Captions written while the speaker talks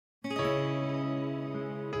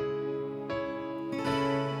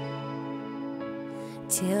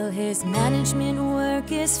Till his management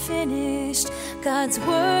work is finished, God's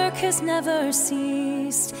work has never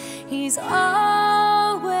ceased. He's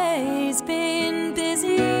always been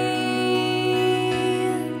busy.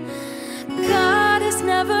 God has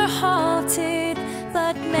never halted,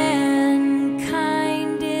 but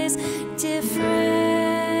mankind is different.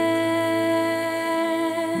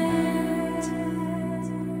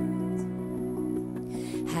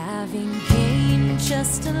 Having gained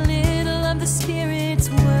just a little of the Spirit's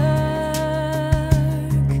work,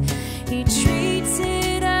 he treats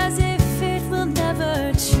it as if it will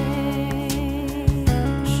never change.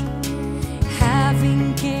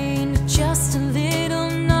 Having gained just a little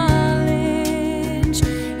knowledge,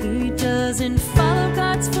 he doesn't follow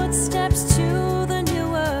God's footsteps to the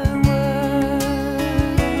newer work.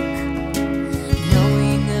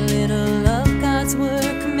 Knowing a little of God's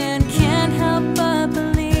work, man can't help but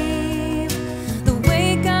believe the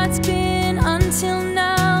way God's been until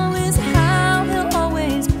now is how he'll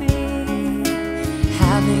always be.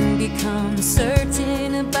 Having become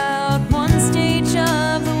certain about one stage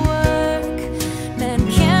of the work, man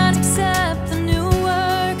can't accept the new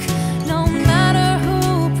work, no matter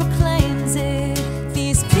who proclaims it.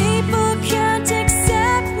 These people can't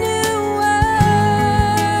accept new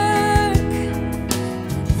work.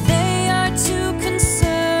 They are too conservative.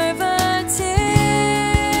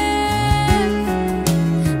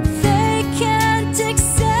 They can't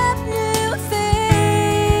accept new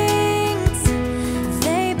things.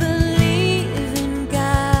 They believe in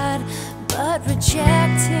God, but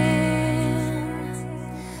reject him.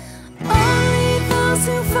 Only those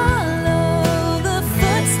who follow the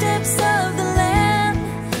footsteps of the Lamb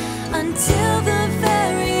until the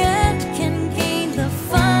very end can gain the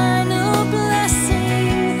final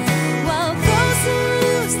blessing, while those who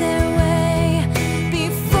lose their way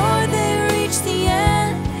before they reach the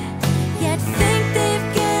end, yet think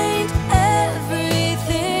they've gained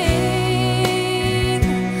everything,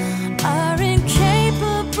 are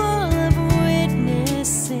incapable of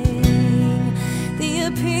witnessing the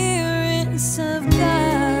appearance of God.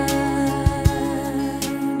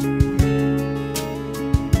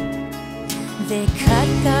 They cut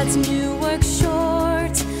God's new work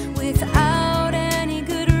short without any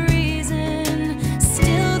good reason.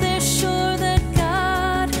 Still they're sure that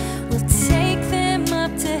God will take them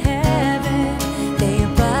up to heaven. They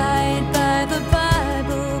abide by the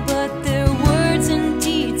Bible, but their words and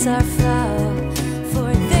deeds are foul.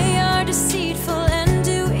 For they are deceitful and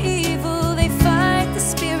do evil. They fight the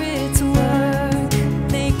Spirit's work.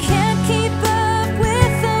 They can't keep up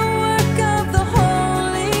with the work of the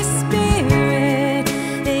Holy Spirit.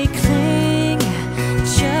 They cling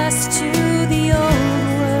just to the old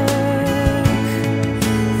work.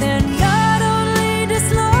 They're not only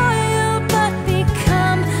disloyal, but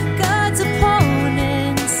become God's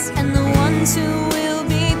opponents and the ones who will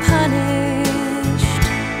be punished.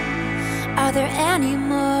 Are there any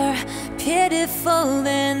more pitiful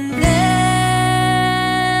than them?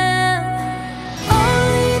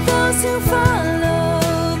 Only those who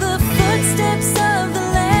follow the footsteps of the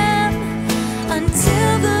Lamb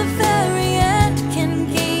until the very end can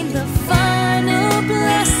gain the final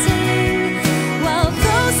blessing, while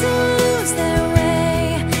those who lose their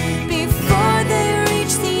way before they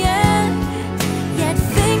reach the end, yet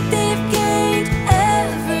think they've gained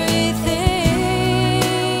everything,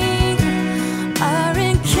 are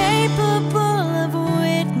incapable of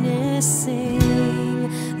witnessing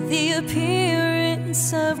the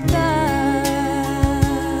appearance of God.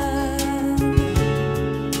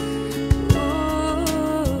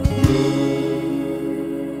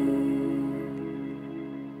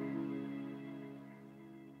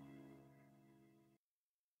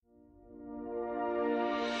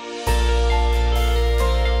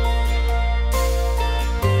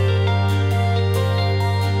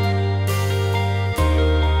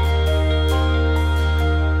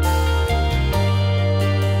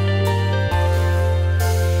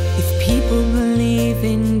 If people believe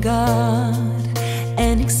in God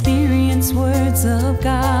and experience words of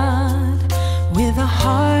God with a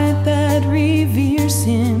heart that reveres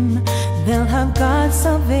him, they'll have God's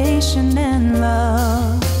salvation and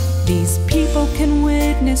love. These people can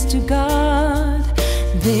witness to God.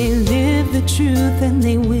 They live the truth and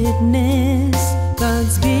they witness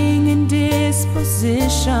God's being in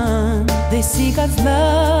disposition. They see God's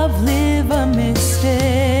love live amidst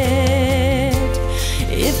it.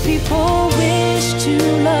 If people wish to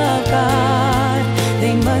love God,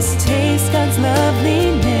 they must taste God's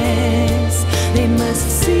loveliness. They must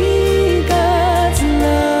see God's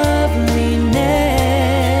loveliness.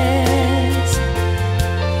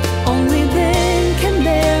 Only then can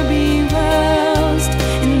there be roused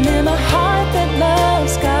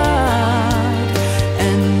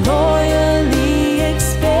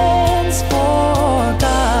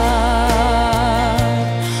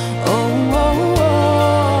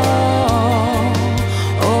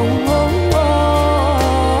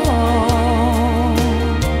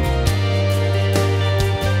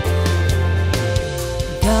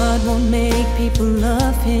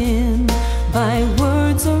love him by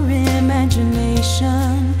words or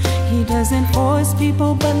imagination. He doesn't force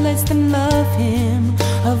people but lets them love him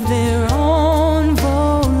of their own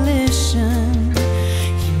volition.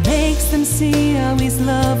 He makes them see how he's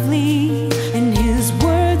lovely in his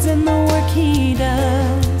words and the work he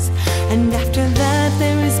does. And after that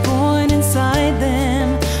there is born inside them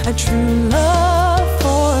a true love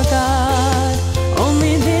for God.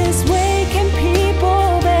 Only this way can people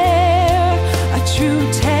bear a true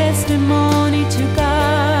testimony to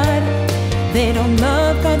God. They don't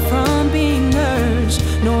love God from being urged,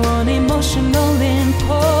 nor on emotional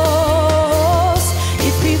impulse.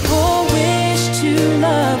 If people wish to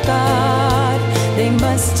love God, they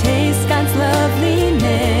must taste God's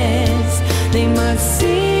loveliness. They must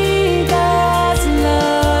see God's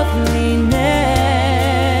loveliness.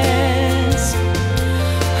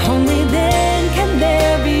 Only then can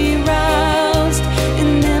there be roused in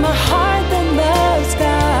them a heart that loves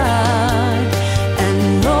God and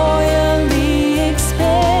loyally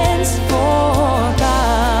expends for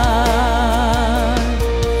God.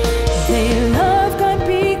 They love God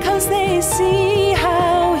because they see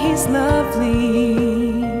how he's lovely.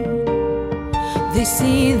 They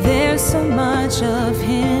see there's so much of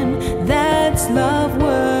him that's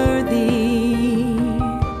love-worthy.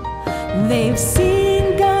 They've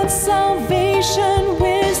seen God's salvation,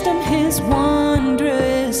 wisdom, his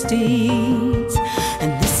wondrous deeds.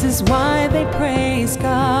 And this is why they praise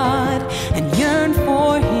God and yearn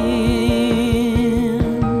for him.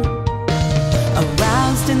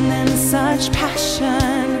 Aroused in them such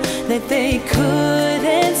passion that they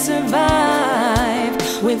couldn't survive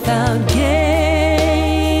without gaining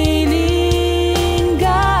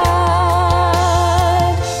God.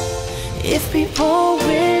 If people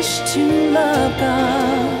wish to love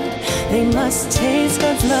God, they must taste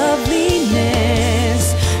God's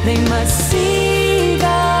loveliness. They must see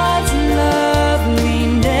God's loveliness.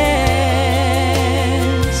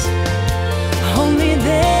 Only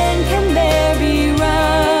then can there be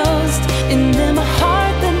roused in them a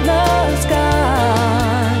heart that loves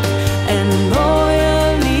God and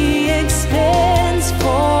loyally expends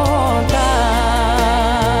for God.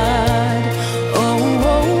 Oh,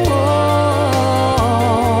 oh,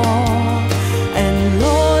 oh, and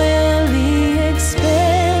loyally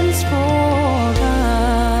expends for God.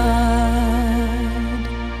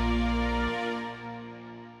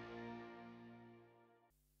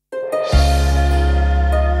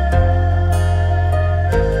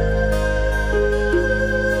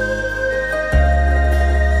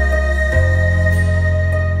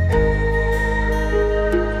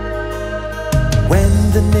 When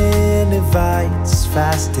the Ninevites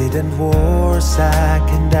fasted and wore sack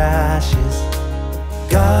and ashes,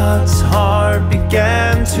 God's heart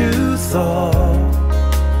began to thaw.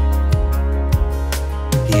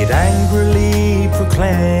 He'd angrily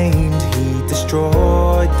proclaimed he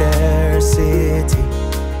destroyed their city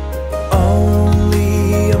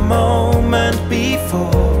only a moment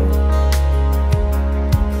before.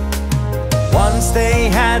 Once they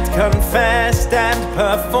had confessed and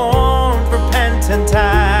performed repentant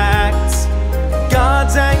acts,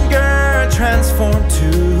 God's anger transformed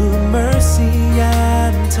to mercy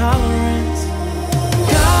and tolerance.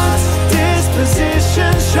 God's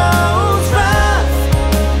disposition shows wrath,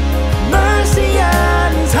 mercy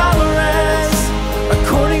and tolerance,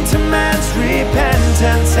 according to man's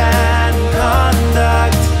repentance and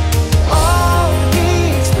conduct. All he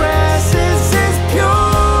expresses is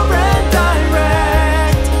pure and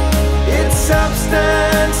direct, its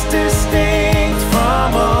substance distinct from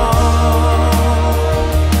all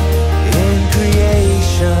in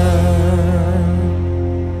creation.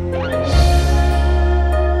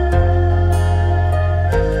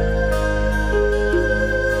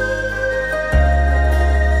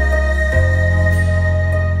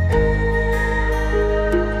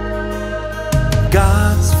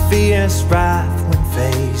 God's fierce wrath when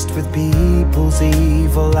faced with people's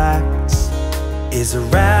evil acts is a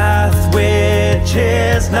wrath which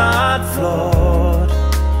is not flawed.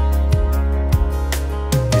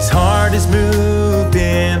 His heart is moved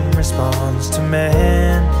in response to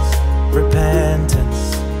man's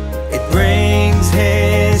repentance. It brings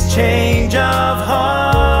his change of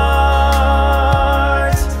heart.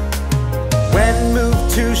 When moved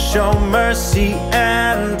to show mercy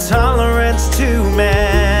and tolerance to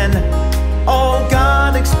man, all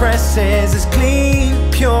God expresses is clean,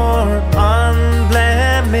 pure, unblemished.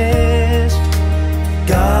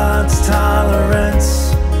 God's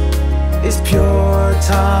tolerance is pure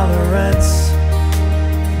tolerance.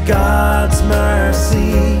 God's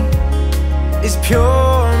mercy is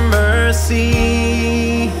pure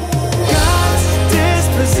mercy. God's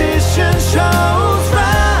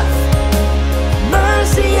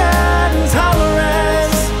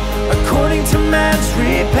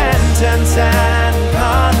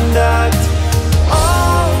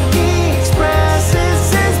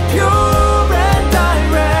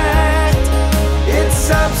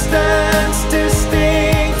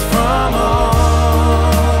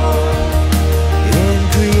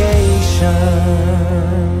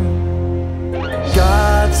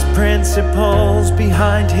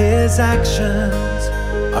behind his actions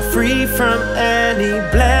are free from any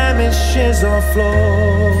blemishes or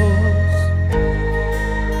flaws.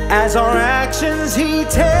 As our actions he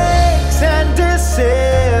takes and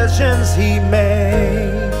decisions he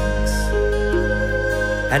makes,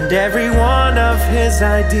 and every one of his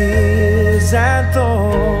ideas and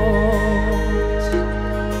thoughts,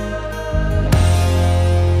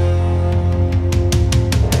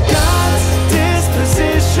 God's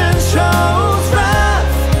disposition shows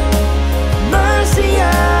wrath, mercy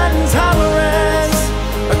and tolerance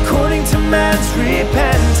according to man's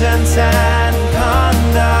repentance and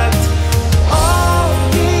conduct. All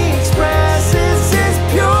he expresses is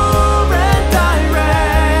pure and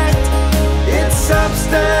direct, its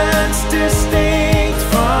substance distinct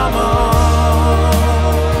from all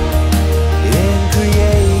in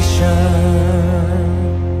creation.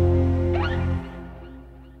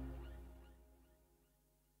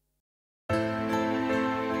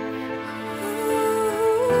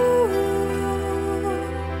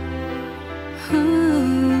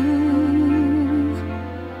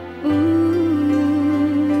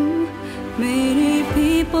 Many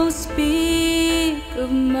people speak of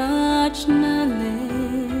much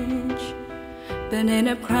knowledge, but end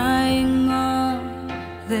up crying on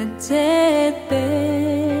the deathbed.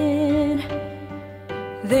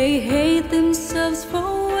 They hate themselves for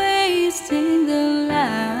wasting their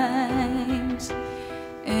lives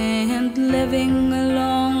and living a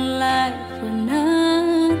long life for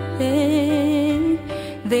nothing.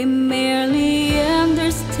 They merely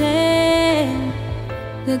understand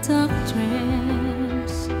the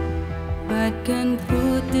doctrines, but can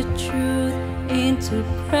put the truth into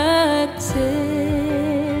practice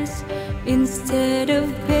instead of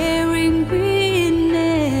bearing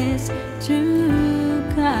witness to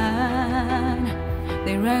God.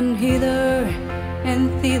 They run hither and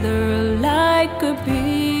thither like a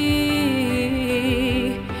bee.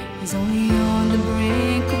 It's only on the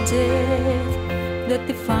brink of death that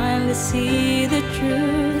they finally see the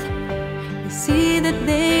truth. They see that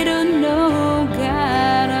they don't know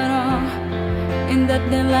God at all, and that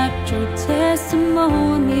they lack true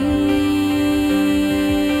testimony.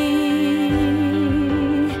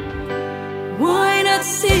 Why not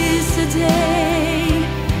seize today?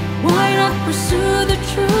 Why not pursue the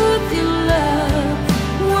truth you love?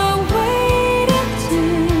 We'll wait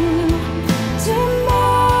until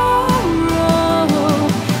tomorrow.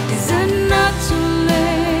 Is it not too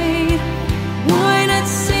late? Why not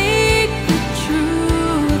seek the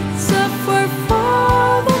truth? Suffer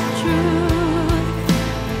for the truth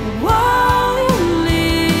while you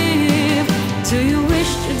live. Do you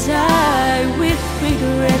wish to die with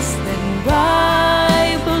regrets? Then why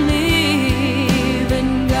believe in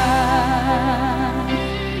God?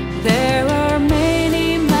 There are many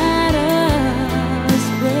matters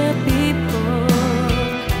where people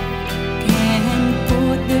can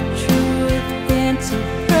put the truth into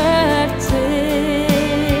practice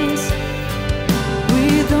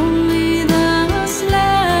with only the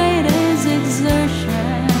slightest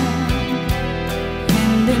exertion,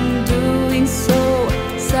 and in doing so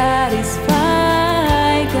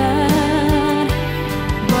satisfy God.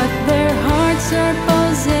 But their hearts are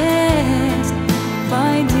possessed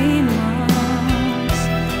by demons,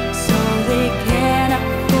 so they cannot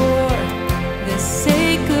for the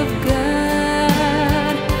sake of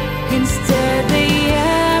God. Instead they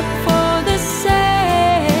act for the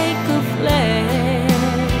sake of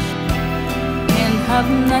flesh and have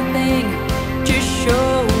nothing to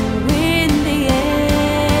show in the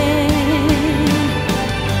end.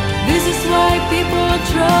 This is why people are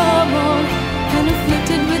troubled and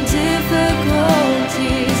afflicted with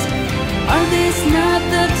difficulties. Are these not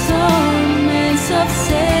the torments of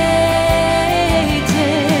Satan?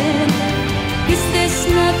 Is this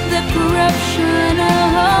not the corruption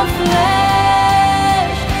of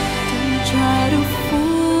flesh? Don't try to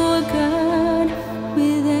fool God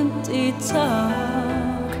with empty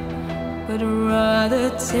talk, but rather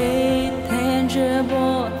take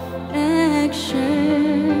tangible action.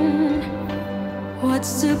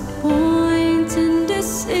 What's the point in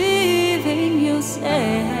deceiving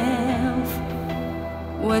yourself?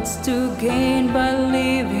 What's to gain by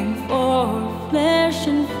living for flesh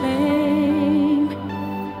and